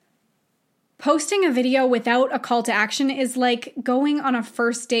Posting a video without a call to action is like going on a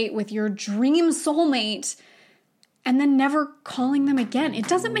first date with your dream soulmate and then never calling them again. It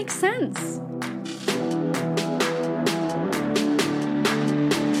doesn't make sense.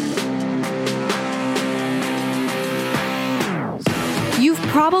 You've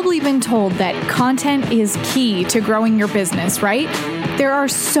probably been told that content is key to growing your business, right? There are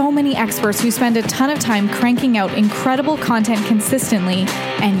so many experts who spend a ton of time cranking out incredible content consistently,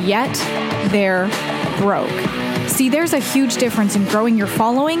 and yet they're broke. See, there's a huge difference in growing your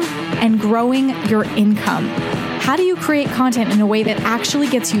following and growing your income. How do you create content in a way that actually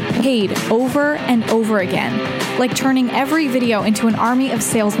gets you paid over and over again? Like turning every video into an army of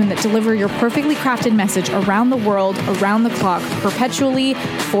salesmen that deliver your perfectly crafted message around the world, around the clock, perpetually,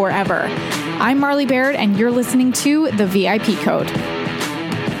 forever. I'm Marley Baird, and you're listening to The VIP Code.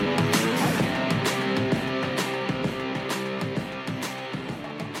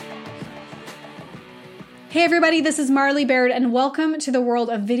 Hey everybody, this is Marley Baird, and welcome to the world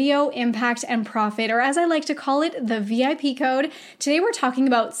of video, impact, and profit, or as I like to call it, the VIP Code. Today we're talking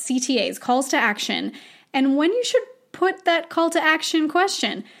about CTAs, calls to action, and when you should put that call to action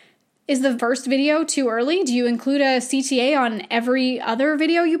question. Is the first video too early? Do you include a CTA on every other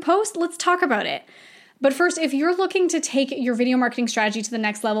video you post? Let's talk about it. But first, if you're looking to take your video marketing strategy to the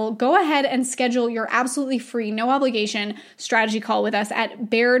next level, go ahead and schedule your absolutely free, no obligation strategy call with us at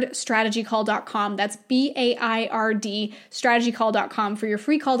bairdstrategycall.com. That's BAIRD strategycall.com for your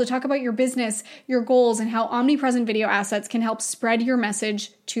free call to talk about your business, your goals, and how omnipresent video assets can help spread your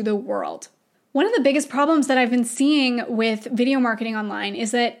message to the world. One of the biggest problems that I've been seeing with video marketing online is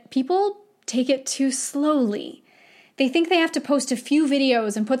that people take it too slowly. They think they have to post a few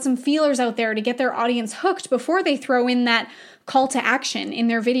videos and put some feelers out there to get their audience hooked before they throw in that call to action in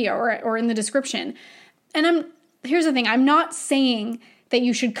their video or in the description. And here's the thing, I'm not saying that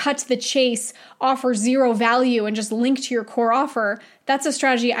you should cut to the chase, offer zero value, and just link to your core offer. That's a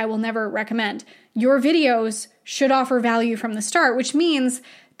strategy I will never recommend. Your videos should offer value from the start, which means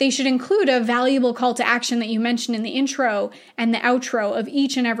they should include a valuable call to action that you mentioned in the intro and the outro of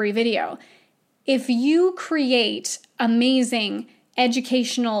each and every video. If you create amazing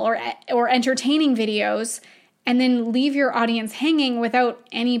educational or entertaining videos and then leave your audience hanging without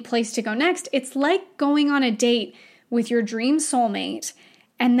any place to go next, it's like going on a date with your dream soulmate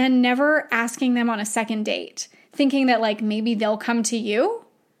and then never asking them on a second date, thinking that like maybe they'll come to you.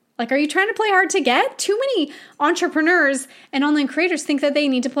 Like, are you trying to play hard to get? Too many entrepreneurs and online creators think that they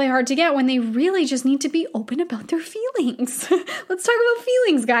need to play hard to get when they really just need to be open about their feelings. Let's talk about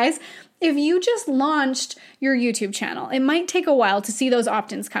feelings, guys. If you just launched your YouTube channel, it might take a while to see those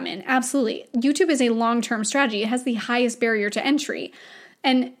opt-ins come in. Absolutely. YouTube is a long-term strategy. It has the highest barrier to entry.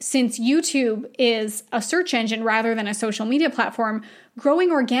 And since YouTube is a search engine rather than a social media platform, growing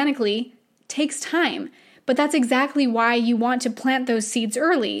organically takes time. But that's exactly why you want to plant those seeds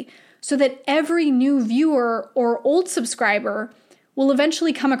early, so that every new viewer or old subscriber will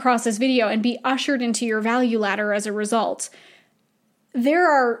eventually come across this video and be ushered into your value ladder as a result. There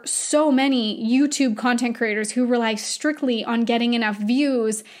are so many YouTube content creators who rely strictly on getting enough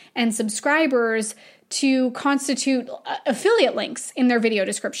views and subscribers to constitute affiliate links in their video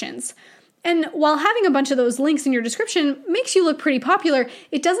descriptions. And while having a bunch of those links in your description makes you look pretty popular,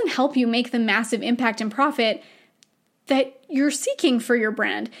 it doesn't help you make the massive impact and profit that you're seeking for your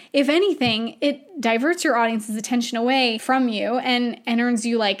brand. If anything, it diverts your audience's attention away from you and earns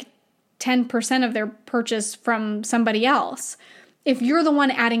you like 10% of their purchase from somebody else. If you're the one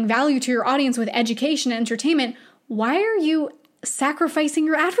adding value to your audience with education and entertainment, why are you sacrificing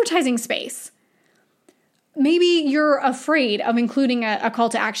your advertising space? Maybe you're afraid of including a call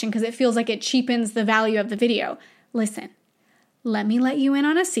to action because it feels like it cheapens the value of the video. Listen, let me let you in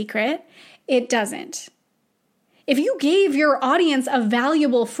on a secret. It doesn't. If you gave your audience a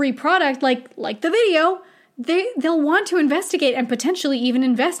valuable free product like the video, they'll want to investigate and potentially even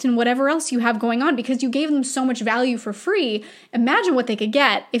invest in whatever else you have going on because you gave them so much value for free. Imagine what they could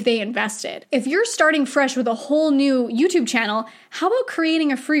get if they invested. If you're starting fresh with a whole new YouTube channel, how about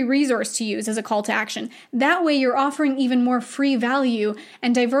creating a free resource to use as a call to action? That way you're offering even more free value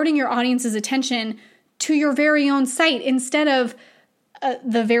and diverting your audience's attention to your very own site instead of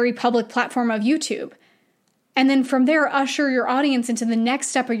the very public platform of YouTube. And then from there, usher your audience into the next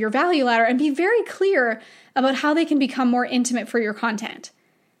step of your value ladder and be very clear about how they can become more intimate for your content.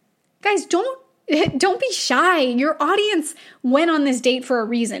 Guys, don't be shy. Your audience went on this date for a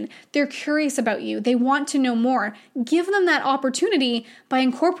reason. They're curious about you. They want to know more. Give them that opportunity by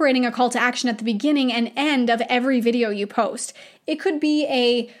incorporating a call to action at the beginning and end of every video you post. It could be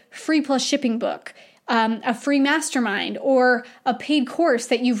a free plus shipping book, a free mastermind, or a paid course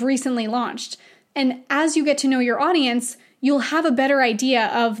that you've recently launched. And as you get to know your audience, you'll have a better idea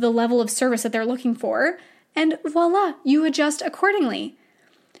of the level of service that they're looking for, and voila, you adjust accordingly.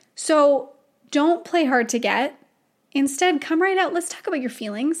 So don't play hard to get. Instead, come right out. Let's talk about your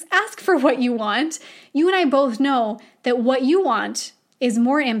feelings. Ask for what you want. You and I both know that what you want is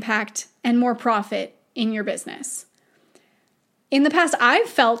more impact and more profit in your business. In the past, I've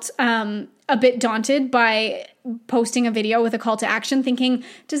felt a bit daunted by posting a video with a call to action, thinking,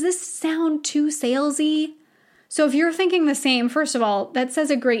 does this sound too salesy? So if you're thinking the same, first of all, that says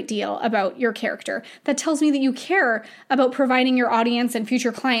a great deal about your character. That tells me that you care about providing your audience and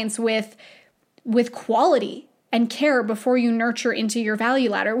future clients with quality and care before you nurture into your value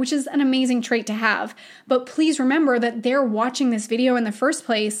ladder, which is an amazing trait to have. But please remember that they're watching this video in the first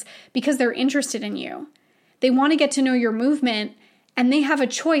place because they're interested in you. They want to get to know your movement, and they have a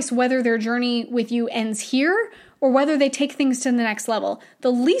choice whether their journey with you ends here or whether they take things to the next level.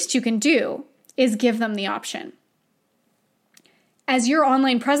 The least you can do is give them the option. As your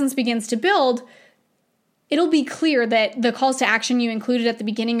online presence begins to build, it'll be clear that the calls to action you included at the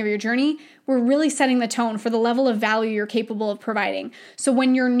beginning of your journey were really setting the tone for the level of value you're capable of providing. So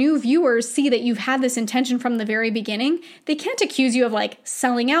when your new viewers see that you've had this intention from the very beginning, they can't accuse you of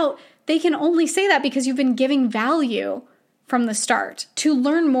selling out. They can only say that because you've been giving value from the start. To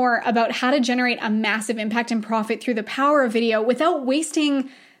learn more about how to generate a massive impact and profit through the power of video without wasting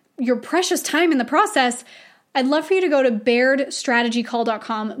your precious time in the process, I'd love for you to go to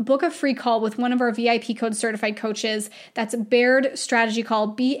bairdstrategycall.com, book a free call with one of our VIP code certified coaches. That's Baird Strategy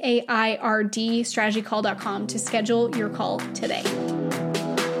Call, BAIRD strategycall.com to schedule your call today.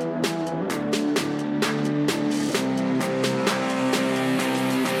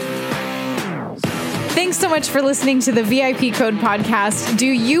 Thanks so much for listening to the VIP Code podcast. Do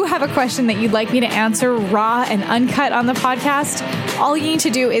you have a question that you'd like me to answer raw and uncut on the podcast? All you need to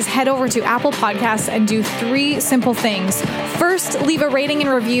do is head over to Apple Podcasts and do 3 simple things. First, leave a rating and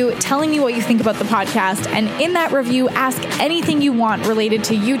review telling me what you think about the podcast. And in that review, ask anything you want related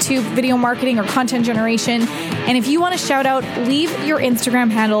to YouTube, video marketing, or content generation. And if you want a shout out, leave your Instagram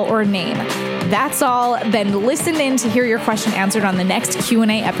handle or name. That's all. Then listen in to hear your question answered on the next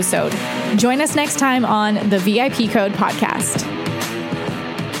Q&A episode. Join us next time on the VIP Code podcast.